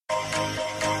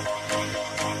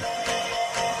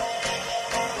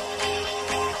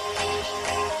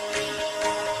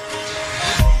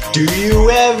Do you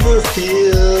ever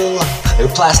feel a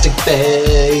plastic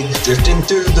bag drifting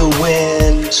through the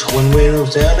wind when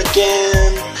winter's down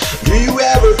again? Do you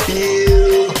ever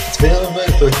feel it's feeling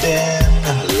within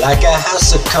like a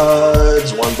house of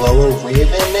cards, one blow of weaving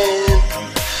in?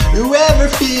 You ever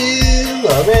feel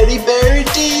already buried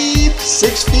deep,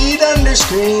 6 feet under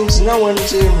screams, no one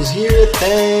seems to hear a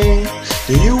thing?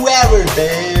 Do you ever,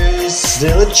 there's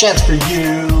still a chance for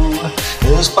you,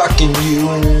 there's a spark in you,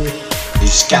 and you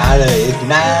just gotta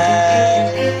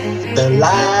ignite the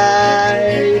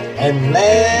light and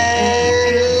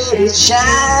let it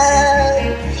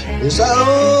shine. It's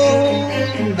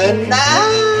on the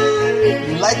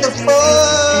night like the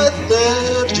 4th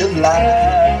of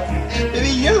July. Baby,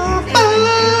 you're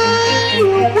firework.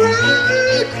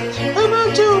 I'm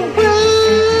on to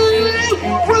work.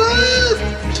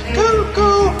 Go, go,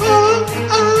 oh,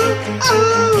 oh,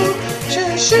 oh.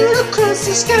 Shoot across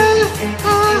the sky.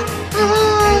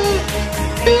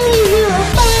 Baby, you're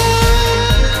firework.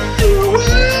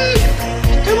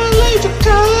 Come on, let your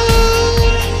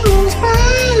colors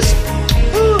burst.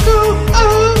 Oh, go,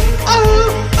 oh, oh,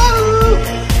 oh.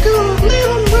 Go,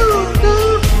 leave them go,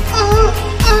 oh,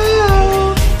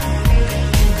 oh.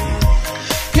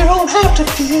 You don't have to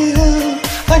feel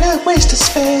like a waste of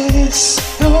space.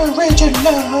 Your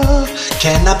original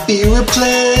cannot be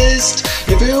replaced.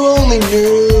 If you only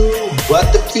knew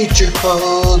what the future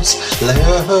holds, like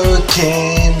a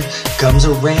hurricane comes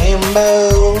a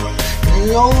rainbow.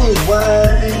 The only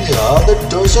way all the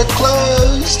doors are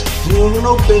closed, you an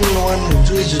open one and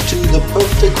leads you to the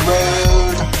perfect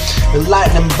road. A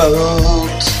lightning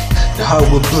bolt, your heart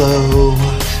will blow.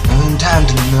 Time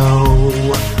to know,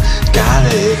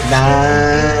 gotta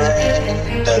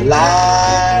ignite the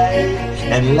light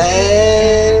and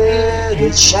let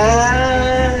it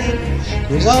shine.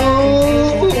 It's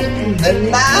on the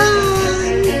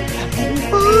night,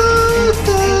 4th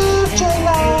of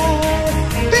July.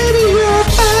 Baby, you're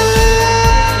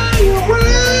firework,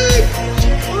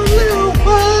 a little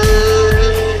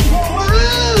firework.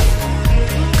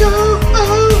 Go,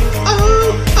 oh,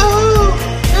 oh, oh,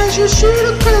 as you shoot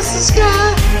across the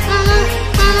sky.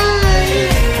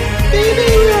 Baby,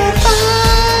 you're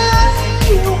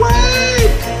firework,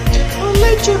 I'll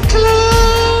let your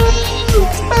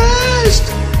clothes burst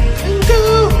and go,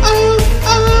 oh,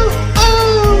 oh,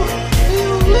 oh,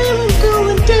 you'll leave them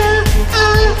going down,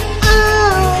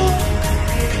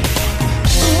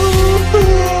 boom,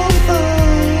 boom,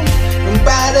 boom, I'm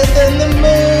brighter than the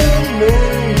moon,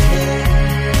 moon, moon,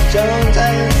 Jones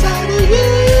inside of you,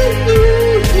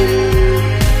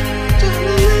 trying to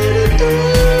let it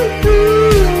through.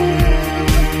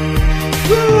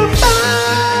 You're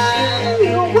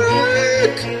firework,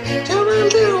 tell me a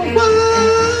little why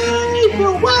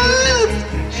you're worth,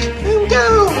 and go,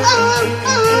 oh,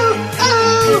 oh,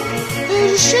 oh, and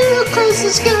you shoot across the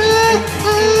sky.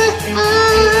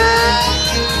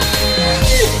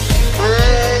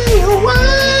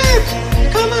 Firework,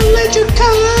 come and let your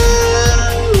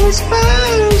colors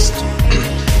burst.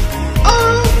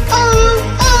 Oh, oh,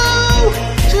 oh,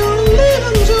 don't let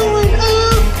them join,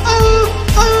 oh, oh,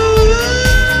 oh.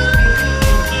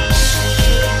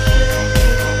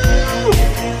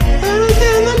 Better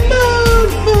than the moon,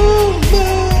 moon,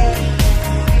 moon.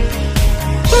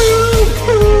 Boom,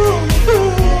 boom, boom.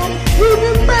 You've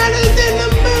been brighter than the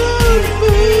moon,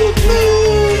 moon,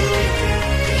 moon.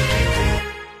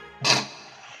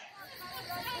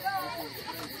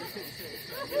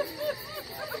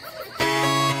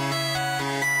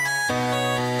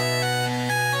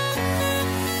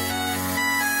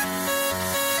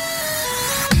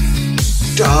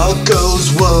 Dog goes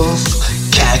woof,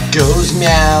 cat goes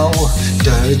meow,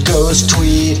 bird goes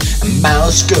tweet, and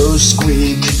mouse goes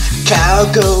squeak, cow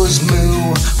goes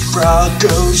moo, frog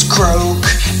goes croak,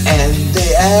 and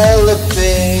the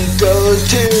elephant goes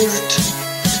toot.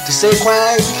 They say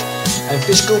quack, and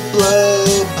fish go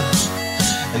blub,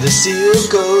 and the seal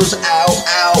goes ow,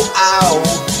 ow, ow.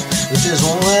 But there's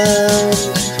one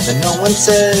that no one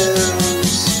says.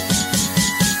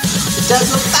 What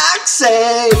does the fox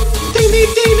say? Ding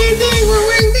ding ding ding ding,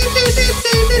 ring ding ding ding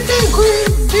ding ding ding,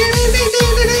 ding ding ding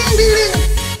ding ding ding ding.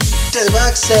 Does the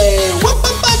fox say? Whoop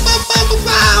whoop whoop whoop whoop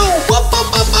wow, whoop whoop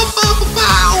whoop whoop whoop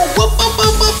wow, whoop whoop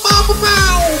whoop whoop whoop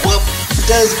wow, whoop. What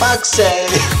does the fox say?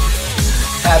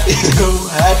 Happy ho,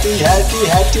 happy happy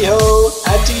happy ho,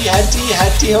 happy happy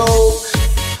happy ho.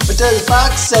 What does the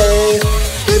fox say?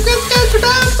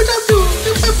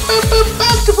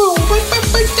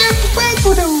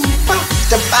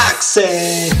 The fox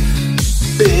say?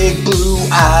 Big blue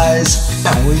eyes,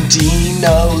 pointy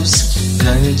nose,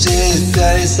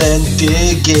 lunges and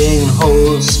digging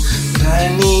holes.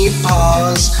 Tiny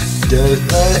paws dirt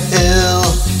the hill.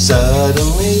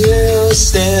 Suddenly you're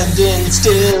standing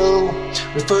still.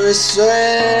 We first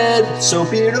read so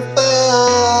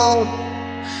beautiful,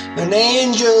 an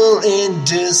angel in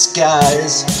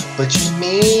disguise. But you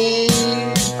meet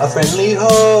a friendly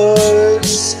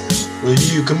horse. Will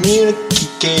you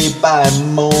communicate by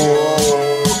Morse?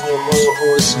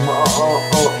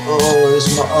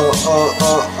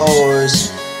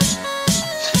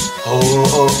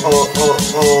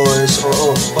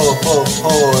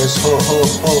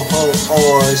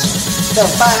 The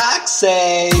fox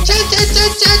say, the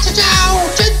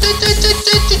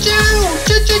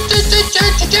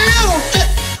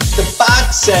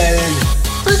fox said,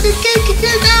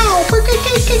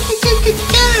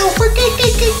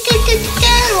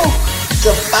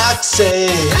 the fox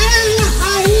said,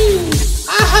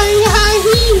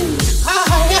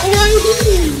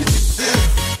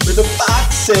 but the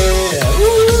fox said,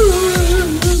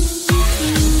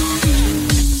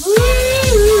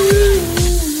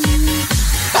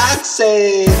 fox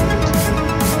said,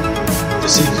 the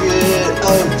secret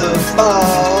of the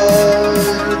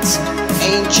fox,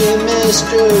 ancient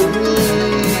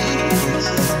mysteries,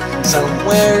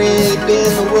 somewhere deep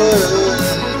in the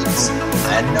woods.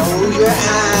 I know you're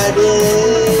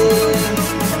hiding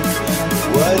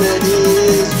what it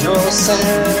is you're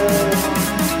saying.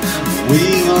 We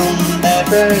will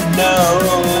never know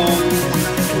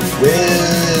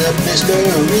with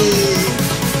mystery.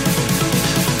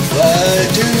 What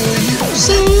do you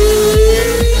say?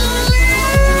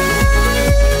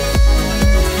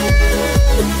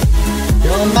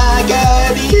 You're my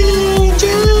guardian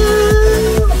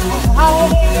angel,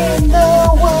 hiding in the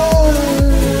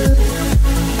world.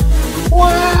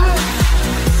 Wow,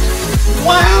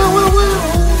 wow, wow, wow.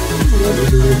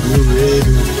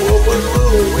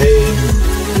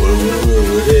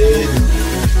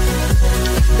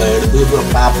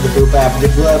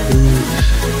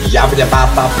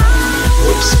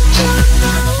 Whoops.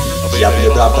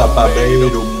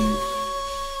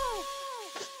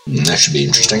 That should be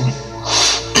interesting.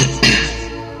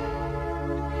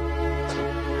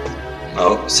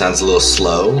 Oh, sounds a little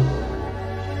slow.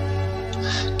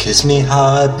 Kiss me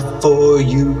hard before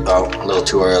you. Oh, a little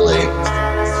too early.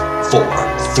 4,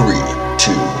 3,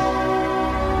 2.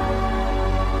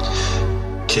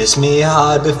 Kiss me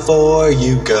hard before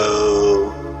you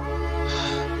go.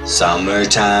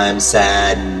 Summertime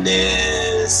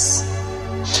sadness.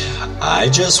 I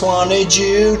just wanted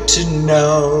you to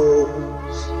know,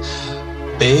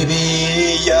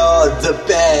 baby, you're the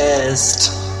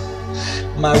best.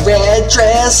 My red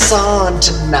dress on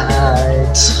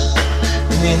tonight,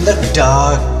 in the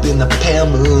dark, in the pale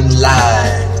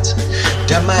moonlight.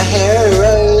 Done my hair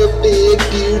up, big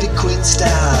beauty queen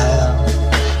style.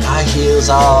 High heels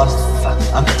off,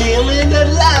 I'm feeling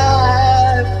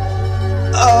alive.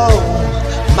 Oh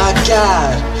my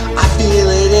God, I feel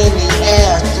it in the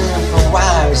air. The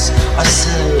wires are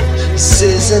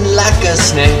sizzling like a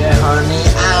snare. Honey,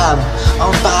 I'm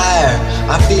on fire.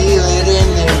 I feel it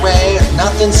in the air.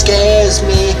 Nothing scares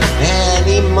me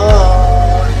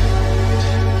anymore.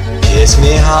 Kiss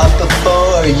me hard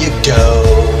before you go.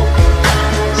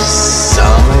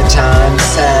 Summertime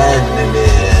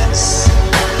sadness.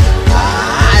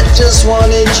 I just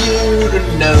wanted you to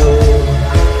know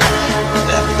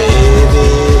that, baby,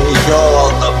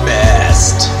 you're the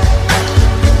best.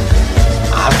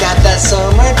 I've got that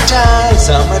summertime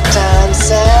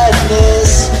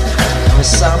sadness.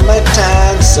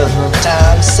 Summertime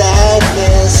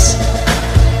sadness.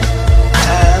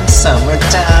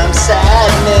 Summertime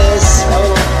sadness.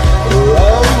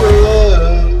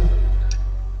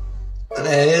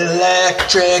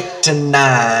 Electric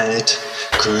tonight,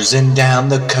 cruising down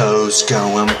the coast,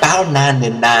 going about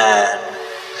 99.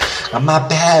 I'm my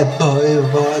bad boy,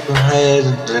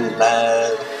 ahead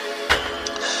tonight.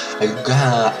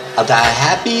 I'll die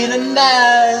happy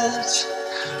tonight.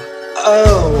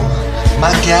 Oh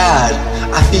my God,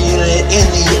 I feel it in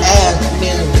the air.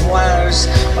 The wires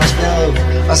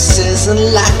are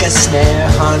sizzling like a snare.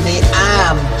 Honey,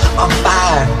 I'm on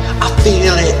fire. I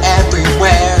feel it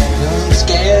everywhere. Nothing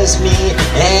scares me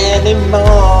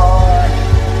anymore.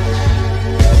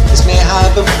 Kiss me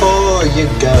hard before you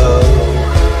go.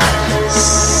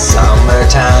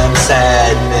 Summertime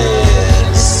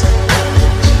sadness.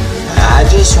 I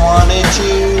just wanted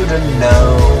you to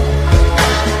know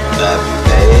that,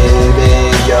 baby,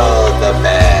 you're the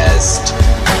best.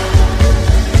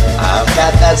 I've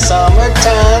got that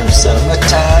summertime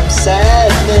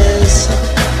sadness.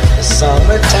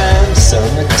 Summertime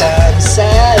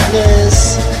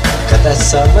sadness. Got that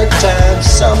summertime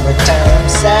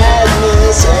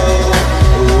sadness. Oh,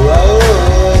 oh, oh.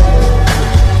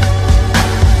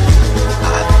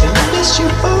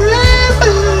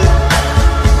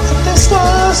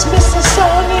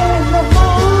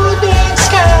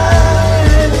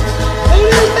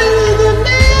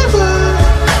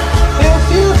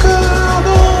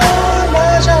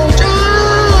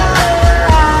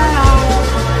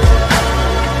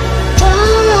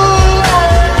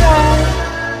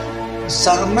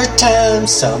 Summertime,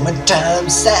 summertime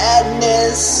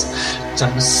sadness.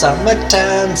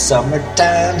 Summertime,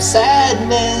 summertime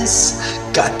sadness.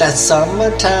 Got that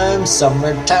summertime,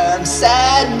 summertime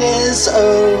sadness.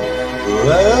 Oh,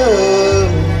 whoa.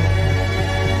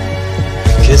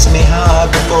 Kiss me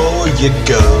hard before you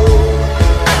go.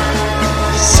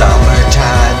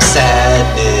 Summertime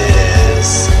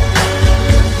sadness.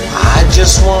 I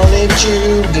just wanted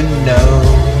you to know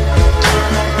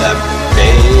that,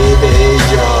 baby,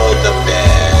 you're the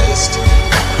best.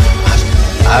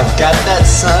 I've got that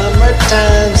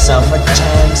summertime,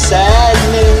 summertime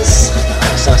sadness.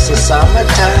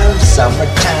 Summertime,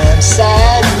 summertime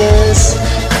sadness.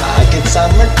 I get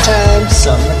summertime,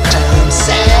 summertime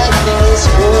sadness.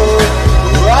 Whoa,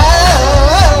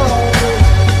 whoa.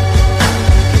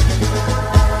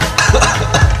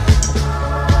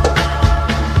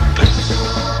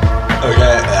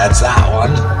 Okay, that's that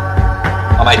one.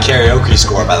 On my karaoke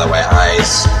score, by the way, I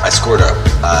scored a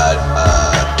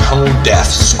tone deaf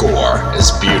score.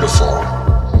 It's beautiful.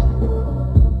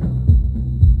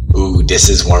 Ooh, this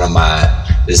is one of my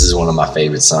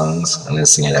favorite songs. I'm gonna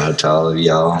sing it out to all of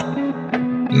y'all.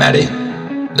 Maddie,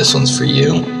 this one's for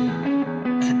you.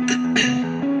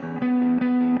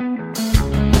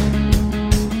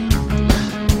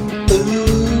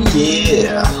 Ooh,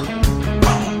 yeah.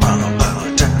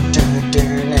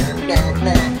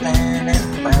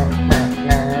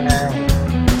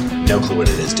 No clue what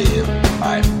it is, do you?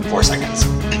 Alright, 4 seconds.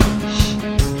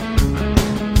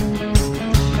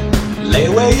 Lay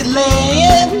where you're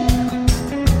laying.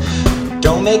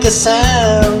 Don't make a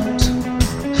sound.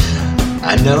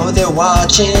 I know they're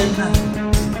watching.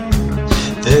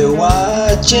 They're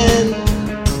watching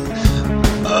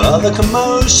all the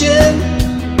commotion.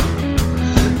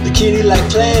 The kitty like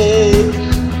play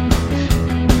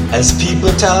as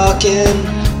people talking.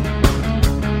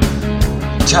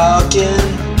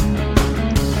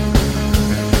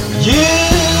 Your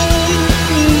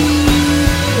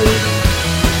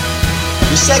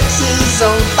sex is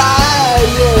on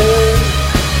fire.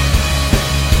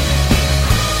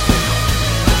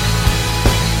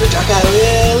 The dark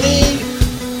alley,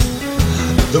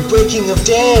 the breaking of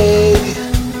day.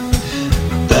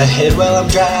 The head while I'm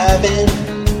driving.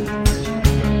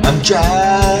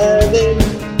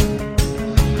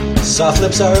 Soft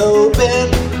lips are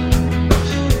open.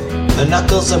 The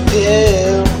knuckles are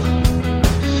pale.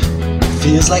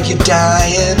 Feels like you're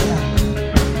dying.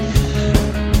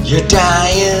 You're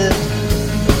dying.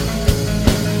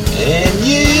 And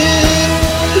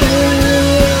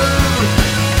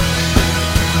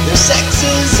your sex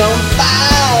is on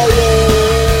fire.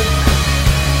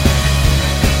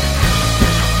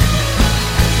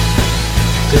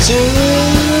 Consumed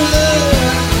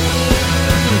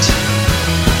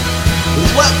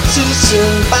with what too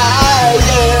soon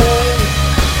fire.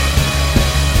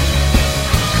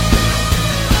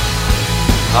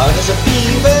 Hard as a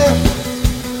fever,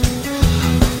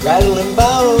 rattling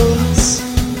bones.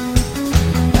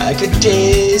 I could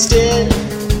taste it.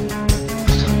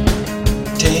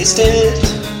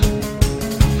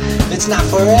 It's not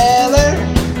forever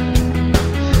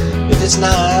if it's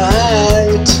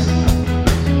not.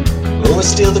 Oh, it's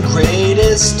still the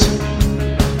greatest.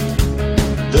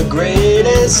 The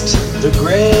greatest.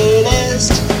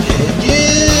 And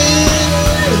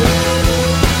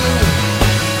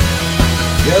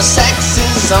your sex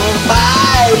is on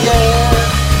fire.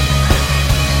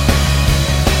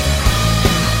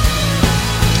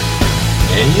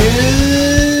 And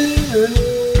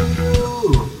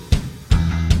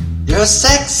your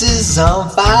sex is on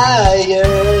fire.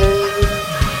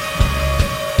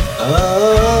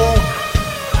 Oh,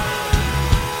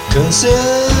 consumed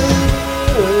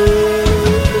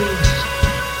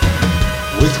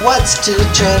with what's to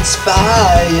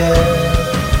transpire.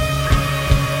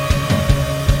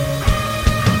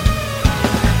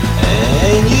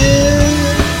 And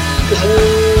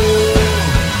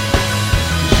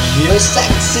your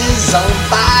sex is on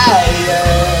fire.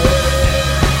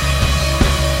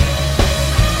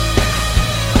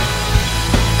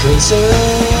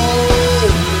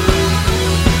 Consumed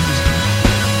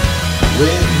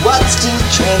with what's to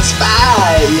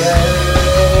transpire.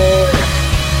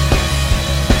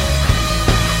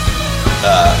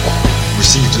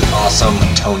 Received an awesome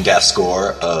tone deaf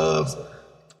score of.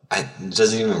 It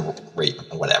doesn't even rate,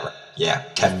 whatever. Yeah,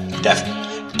 tone deaf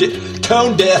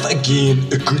again.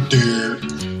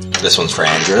 This one's for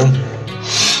Andrew.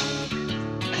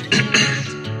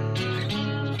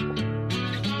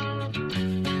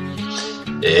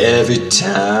 Every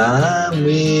time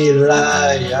we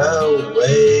lie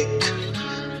awake,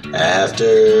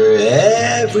 After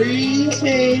every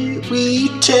hit we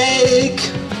take,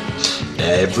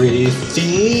 every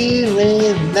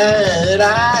feeling that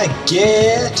I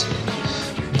get,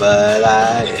 but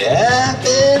I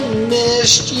haven't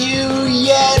missed you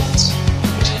yet.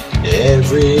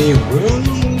 Every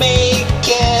roommate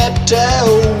kept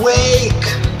awake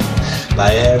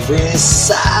by every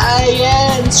sigh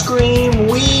and scream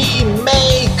we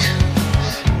make.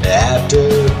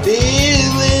 After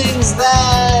feelings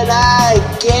that I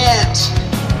get,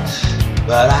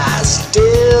 but I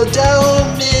still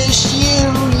don't miss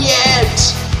you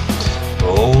yet.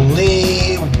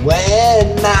 Only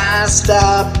when I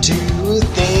stop to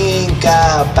think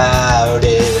about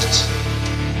it.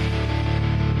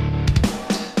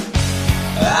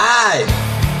 I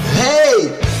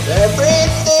hate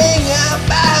everything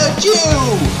about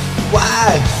you.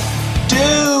 Why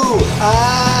do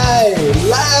I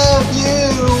love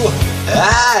you?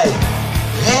 I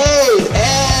hate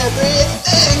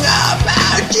everything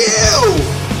about you.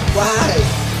 Why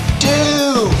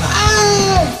do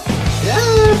I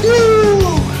love you?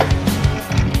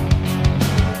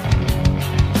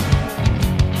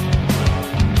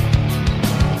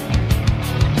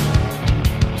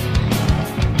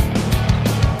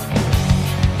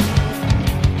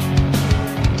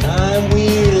 Time we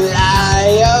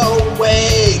lie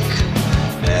awake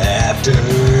after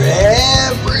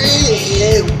every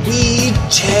hit we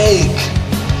take,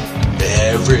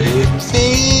 every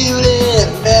feeling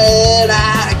that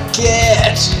I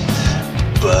get,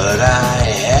 but I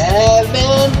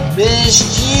haven't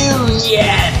missed you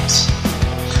yet.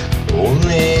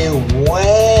 Only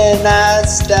when I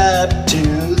stop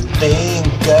to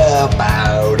think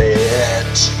about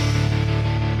it.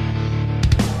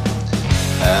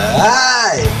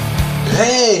 I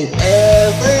hate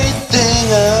everything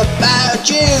about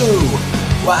you.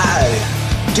 Why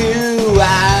do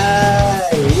I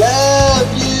love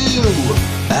you?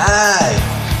 I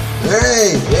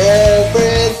hate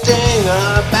everything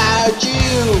about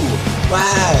you.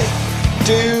 Why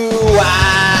do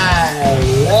I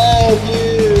love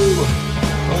you?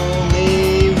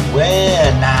 Only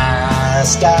when I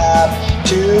stop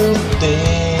to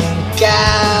think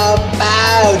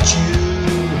about you.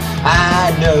 I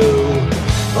know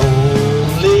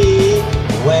only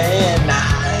when I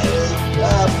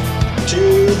stop to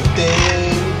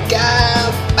think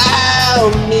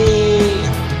about me.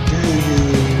 Do you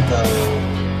know?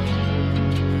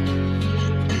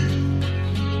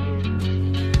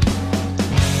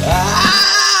 I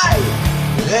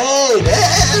hate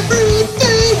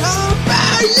everything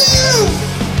about you.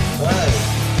 Why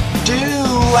do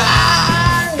I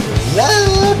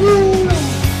love you?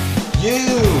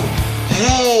 You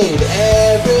hate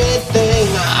everything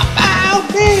about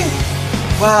me.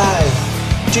 Why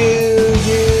do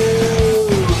you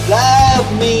love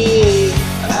me?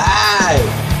 I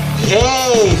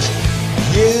hate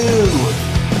you.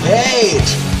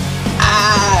 Hate.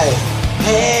 I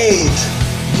hate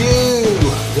you.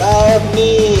 Love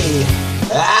me.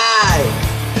 I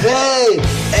hate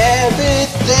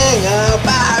everything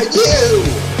about you.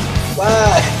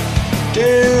 Why do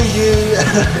you?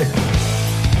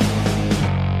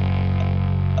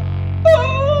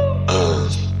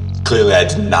 Clearly I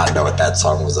did not know what that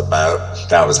song was about.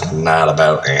 That was not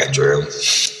about Andrew.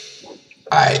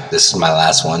 Alright, this is my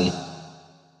last one.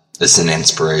 This is an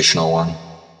inspirational one.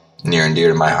 Near and dear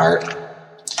to my heart.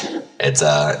 It's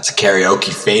a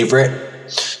karaoke favorite.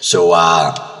 So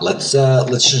let's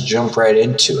just jump right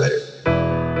into it.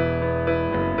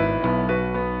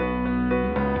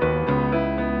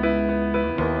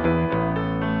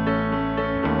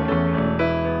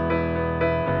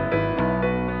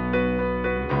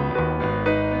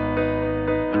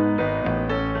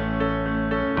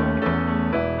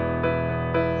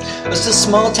 Was a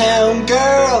small town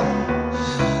girl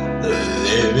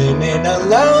living in a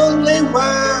lonely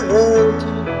world.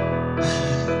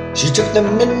 She took the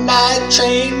midnight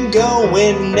train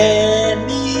going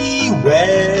anywhere.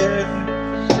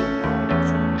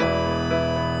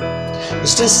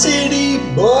 Just a city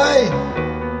boy,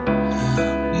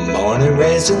 born and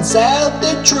raised in South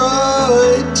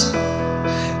Detroit.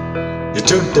 You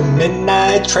took the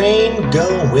midnight train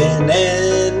going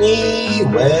anywhere.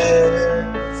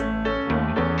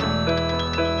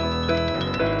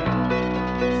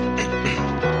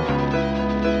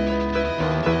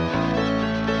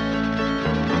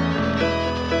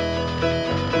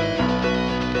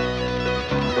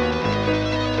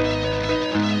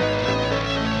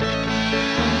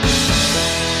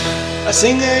 A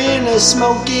singer in a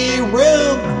smoky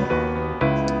room,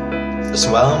 a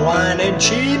swell wine and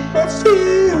cheap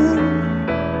perfume,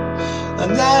 a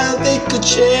Now they could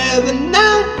share the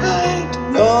night,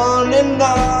 on and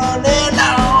on and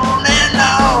on and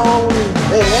on.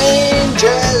 The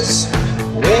angels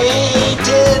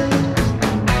waiting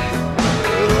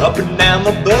up and down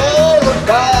the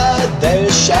boulevard. Their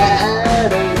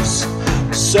shadows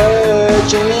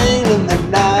surging in the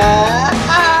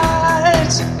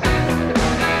night.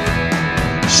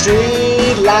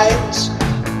 Street lights,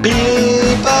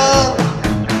 people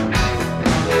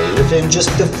living just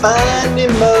to find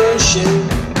emotion,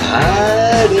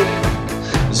 hiding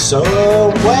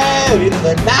somewhere in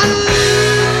the night.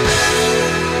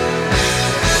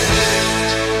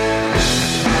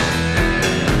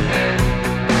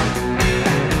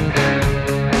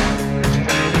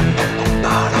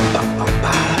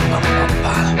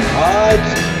 I'd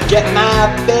get my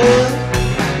fill.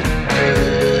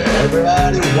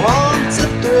 Everybody wants a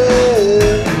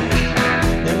thrill,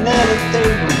 and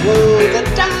anything to roll the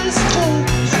dice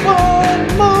just one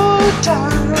more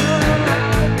time.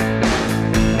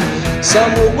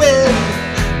 Some will win,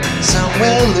 some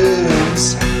will lose.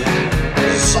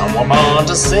 Some will want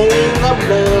to sing the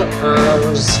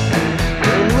blues.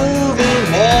 The movie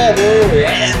never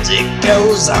ends, it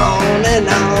goes on and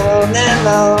on and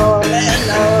on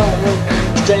and on.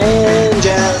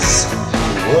 Strangers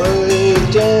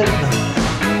waiting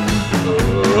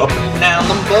up and down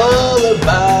the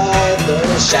boulevard. The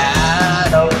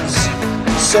shadows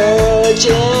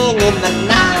surging in the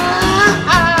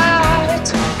night.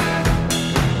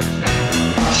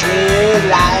 Street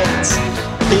lights,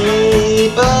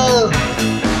 people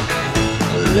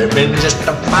living just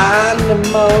to find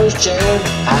emotion,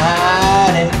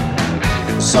 hiding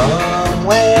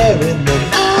somewhere in the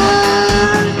night.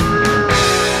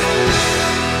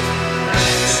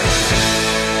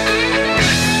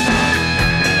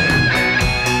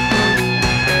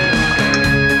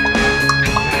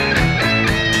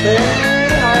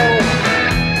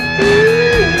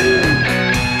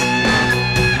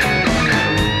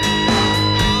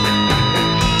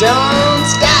 Don't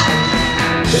stop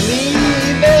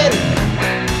believing.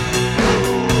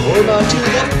 Hold on to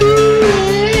the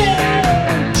feeling.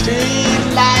 Street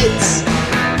lights,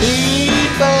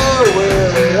 people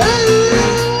will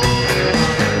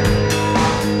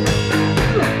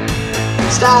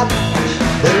stop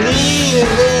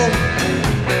believing.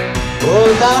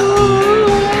 Hold on.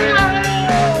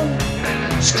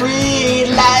 Street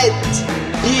lights,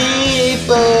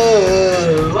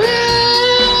 people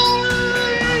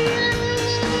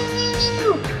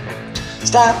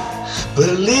stop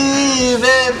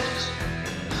believing.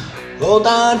 Hold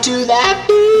on to that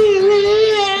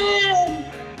feeling.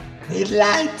 It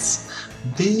lights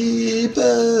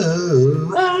people.